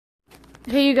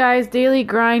Hey, you guys, daily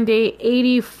grind day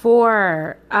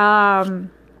 84.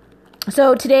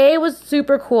 So today was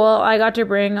super cool. I got to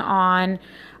bring on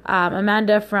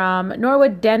Amanda from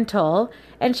Norwood Dental,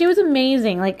 and she was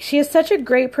amazing. Like, she has such a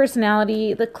great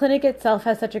personality. The clinic itself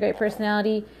has such a great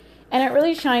personality, and it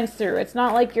really shines through. It's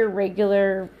not like your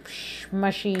regular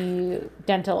mushy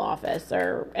dental office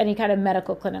or any kind of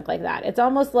medical clinic like that. It's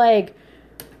almost like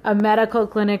a medical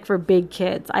clinic for big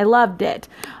kids. I loved it.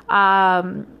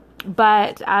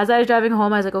 But as I was driving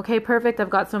home, I was like, okay, perfect. I've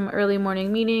got some early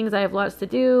morning meetings. I have lots to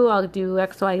do. I'll do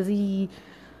X, Y, Z,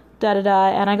 da, da, da.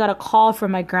 And I got a call from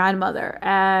my grandmother.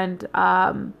 And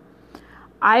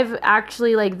I've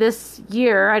actually, like, this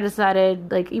year, I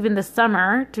decided, like, even this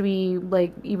summer, to be,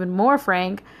 like, even more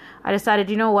frank, I decided,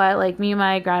 you know what, like, me and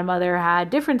my grandmother had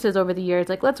differences over the years.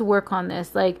 Like, let's work on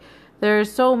this. Like,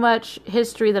 there's so much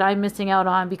history that I'm missing out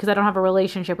on because I don't have a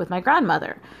relationship with my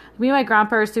grandmother. Me and my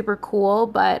grandpa are super cool,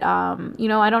 but, I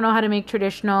don't know how to make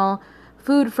traditional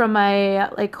food from my,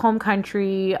 like, home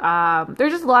country.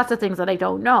 There's just lots of things that I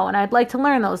don't know, and I'd like to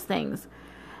learn those things.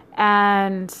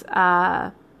 And,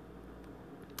 but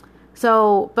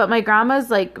my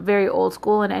grandma's, like, very old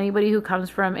school, and anybody who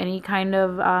comes from any kind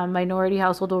of minority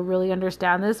household will really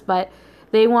understand this, but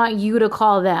they want you to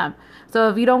call them. So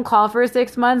if you don't call for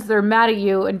 6 months, they're mad at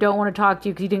you and don't want to talk to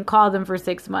you because you didn't call them for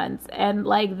 6 months. And,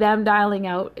 like, them dialing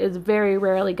out is very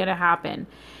rarely going to happen.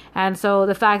 And so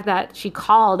the fact that she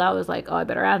called, I was like, oh, I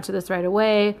better answer this right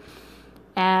away.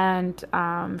 And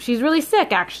she's really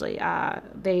sick, actually.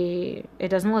 It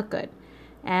doesn't look good.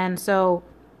 And so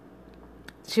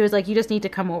she was like, you just need to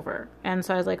come over. And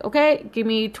so I was like, okay, give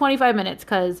me 25 minutes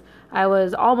because I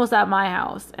was almost at my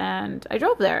house. And I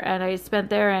drove there and I spent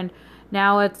there, and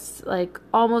now it's like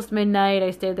almost midnight.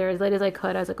 I stayed there as late as I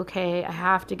could. I was like, okay, I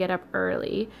have to get up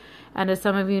early. And as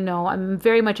some of you know, I'm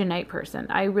very much a night person.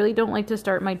 I really don't like to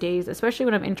start my days, especially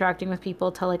when I'm interacting with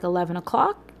people, till like 11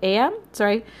 o'clock a.m.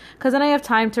 Because then I have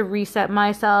time to reset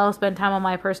myself, spend time on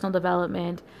my personal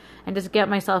development, and just get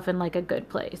myself in like a good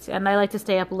place. And I like to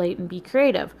stay up late and be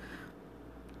creative.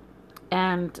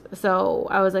 And so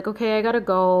I was like, okay, I gotta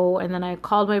go. And then I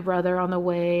called my brother on the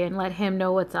way and let him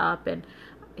know what's up. And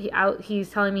he's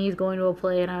telling me he's going to a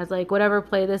play. And I was like, whatever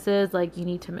play this is, like, you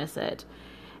need to miss it.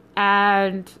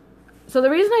 And so the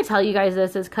reason I tell you guys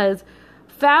this is because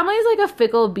family is like a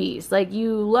fickle beast. Like,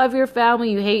 you love your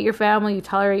family, you hate your family, you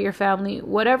tolerate your family,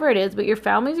 whatever it is, but your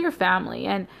family's your family.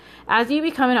 And as you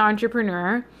become an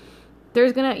entrepreneur,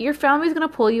 your family's gonna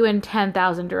pull you in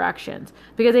 10,000 directions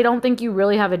because they don't think you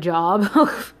really have a job.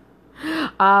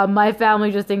 My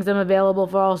family just thinks I'm available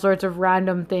for all sorts of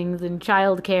random things and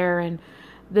childcare and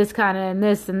this kind of and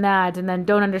this and that, and then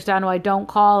don't understand why I don't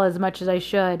call as much as I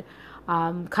should.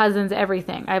 Cousins,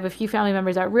 everything. I have a few family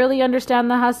members that really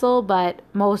understand the hustle, but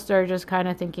most are just kind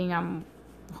of thinking I'm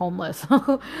homeless.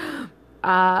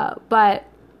 But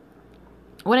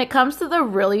when it comes to the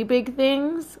really big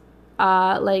things,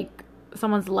 like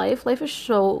someone's life is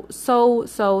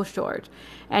so short.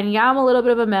 And yeah, I'm a little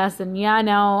bit of a mess, and yeah,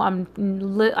 now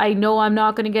I know I'm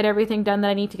not going to get everything done that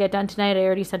I need to get done tonight. I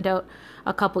already sent out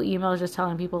a couple emails just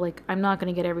telling people, like, I'm not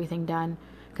going to get everything done,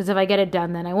 because if I get it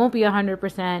done, then I won't be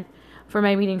 100% for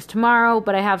my meetings tomorrow,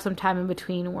 but I have some time in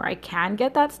between where I can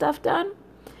get that stuff done.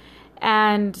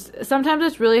 And sometimes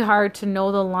it's really hard to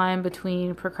know the line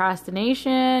between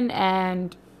procrastination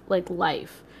and, like,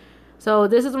 life. So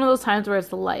this is one of those times where it's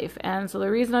the life. And so the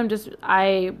reason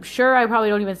I'm sure I probably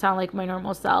don't even sound like my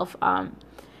normal self.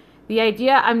 The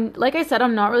idea, like I said,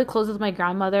 I'm not really close with my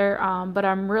grandmother, but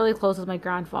I'm really close with my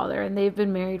grandfather. And they've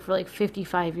been married for like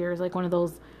 55 years, like one of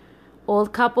those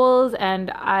old couples.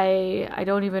 And I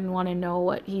don't even want to know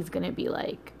what he's going to be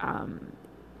like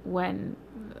when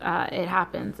it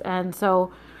happens. And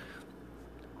so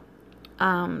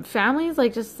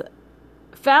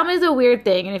family's a weird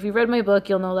thing, and if you've read my book,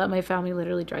 you'll know that my family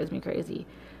literally drives me crazy.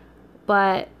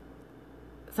 But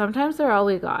sometimes they're all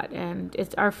we got, and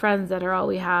it's our friends that are all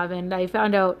we have. And I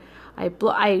found out I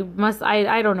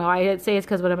don't know. I'd say it's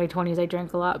because when in my 20s I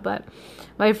drank a lot, but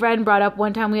my friend brought up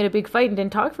one time we had a big fight and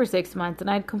didn't talk for 6 months, and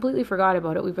I'd completely forgot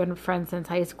about it. We've been friends since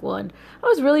high school, and I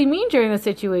was really mean during the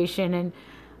situation, and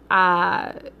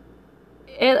I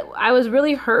was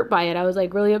really hurt by it. I was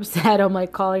like really upset. I'm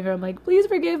like calling her. I'm like, please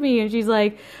forgive me. And she's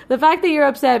like, the fact that you're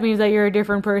upset means that you're a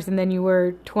different person than you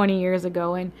were 20 years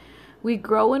ago. And we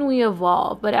grow and we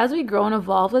evolve. But as we grow and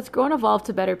evolve, let's grow and evolve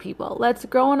to better people. Let's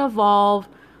grow and evolve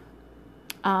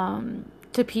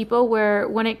to people where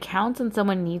when it counts and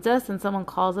someone needs us and someone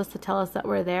calls us to tell us that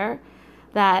we're there,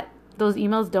 that those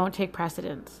emails don't take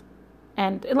precedence.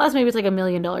 And unless maybe it's like $1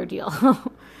 million deal.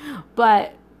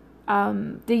 But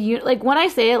like when I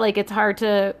say it, like it's hard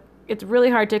to it's really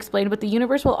hard to explain, but the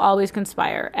universe will always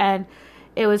conspire. And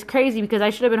it was crazy because I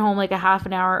should have been home like a half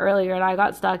an hour earlier, and I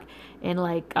got stuck in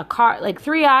like a car, like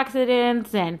 3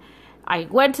 accidents, and I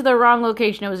went to the wrong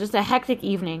location. It was just a hectic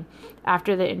evening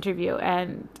after the interview.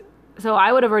 And so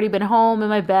I would have already been home in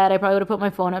my bed. I probably would have put my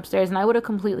phone upstairs, and I would have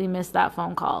completely missed that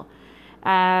phone call.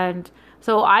 And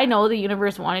so I know the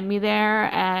universe wanted me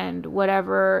there, and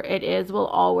whatever it is will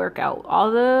all work out.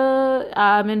 All the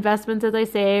investments, as I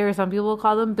say, or some people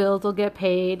call them bills, will get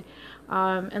paid,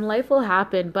 and life will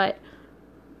happen. But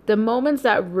the moments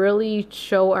that really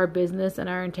show our business and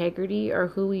our integrity are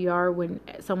who we are when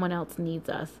someone else needs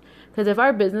us. Because if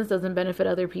our business doesn't benefit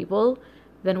other people,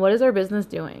 then what is our business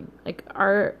doing? Like,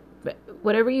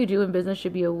 whatever you do in business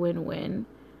should be a win-win.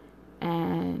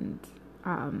 And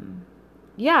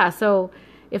so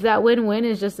if that win-win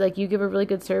is just like you give a really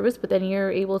good service, but then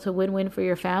you're able to win-win for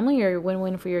your family, or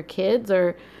win-win for your kids,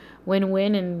 or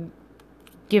win-win and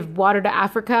give water to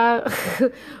Africa,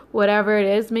 whatever it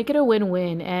is, make it a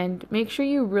win-win, and make sure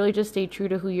you really just stay true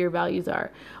to who your values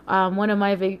are. One of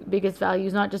my biggest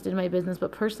values, not just in my business,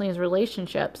 but personally, is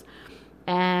relationships.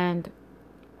 And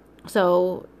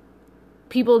so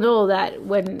people know that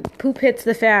when poop hits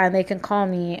the fan, they can call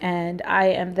me, and I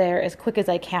am there as quick as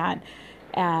I can.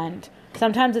 And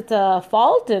sometimes it's a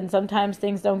fault, and sometimes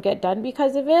things don't get done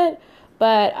because of it.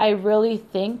 But I really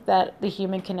think that the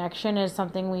human connection is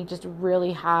something we just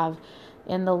really have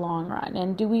in the long run.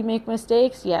 And do we make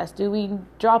mistakes? Yes. Do we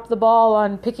drop the ball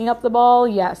on picking up the ball?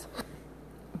 Yes.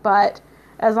 But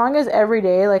as long as every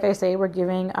day, like I say, we're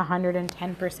giving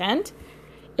 110%,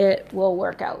 it will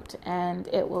work out and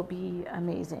it will be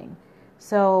amazing.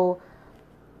 So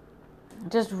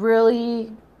just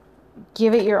really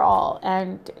give it your all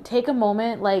and take a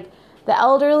moment. Like, the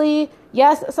elderly,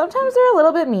 yes, sometimes they're a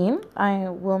little bit mean. I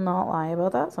will not lie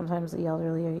about that. Sometimes the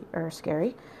elderly are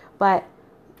scary, but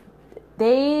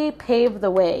they pave the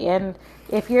way. And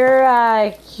if you're a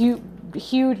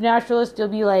huge naturalist, you'll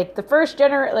be like, the first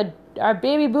generation, our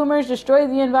baby boomers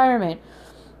destroyed the environment.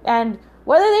 And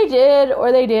whether they did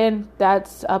or they didn't,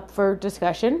 that's up for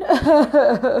discussion.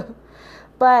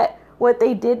 But what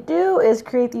they did do is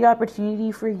create the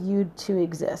opportunity for you to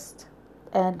exist,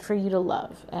 and for you to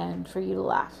love, and for you to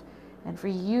laugh, and for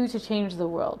you to change the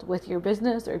world with your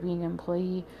business or being an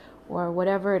employee or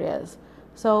whatever it is.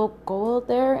 So go out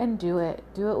there and do it.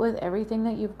 Do it with everything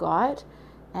that you've got,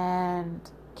 and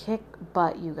kick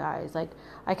butt, you guys. Like,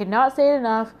 I could not say it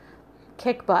enough.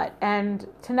 Kick butt. And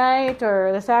tonight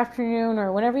or this afternoon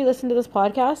or whenever you listen to this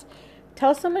podcast,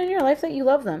 tell someone in your life that you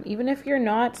love them. Even if you're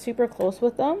not super close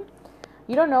with them,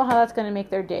 you don't know how that's going to make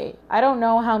their day. I don't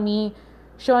know how me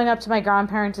showing up to my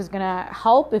grandparents is going to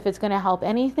help, if it's going to help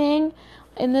anything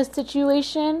in this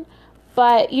situation.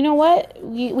 But you know what?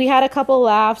 We had a couple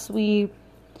laughs. We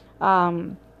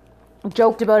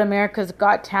joked about America's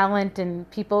Got Talent and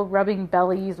people rubbing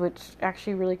bellies, which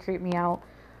actually really creeped me out.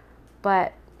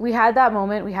 But we had that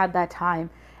moment. We had that time.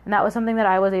 And that was something that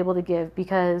I was able to give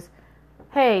because,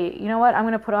 hey, you know what? I'm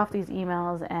going to put off these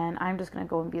emails and I'm just going to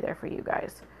go and be there for you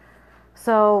guys.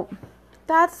 So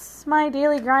that's my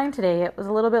daily grind today. It was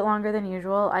a little bit longer than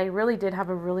usual. I really did have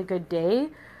a really good day,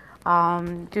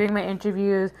 doing my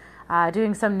interviews,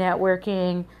 doing some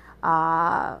networking,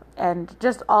 and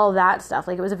just all that stuff.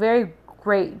 Like, it was a very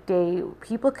great day,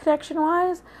 people connection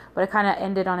wise, but it kind of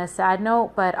ended on a sad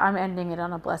note. But I'm ending it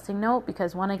on a blessing note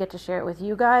because, one, I get to share it with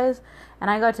you guys, and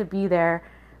I got to be there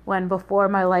when before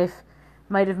my life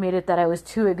might have made it that I was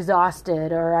too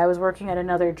exhausted or I was working at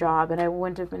another job and I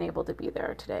wouldn't have been able to be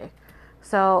there today.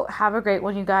 So have a great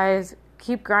one, you guys.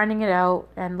 Keep grinding it out.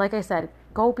 And like I said,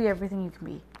 go be everything you can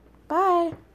be. Bye.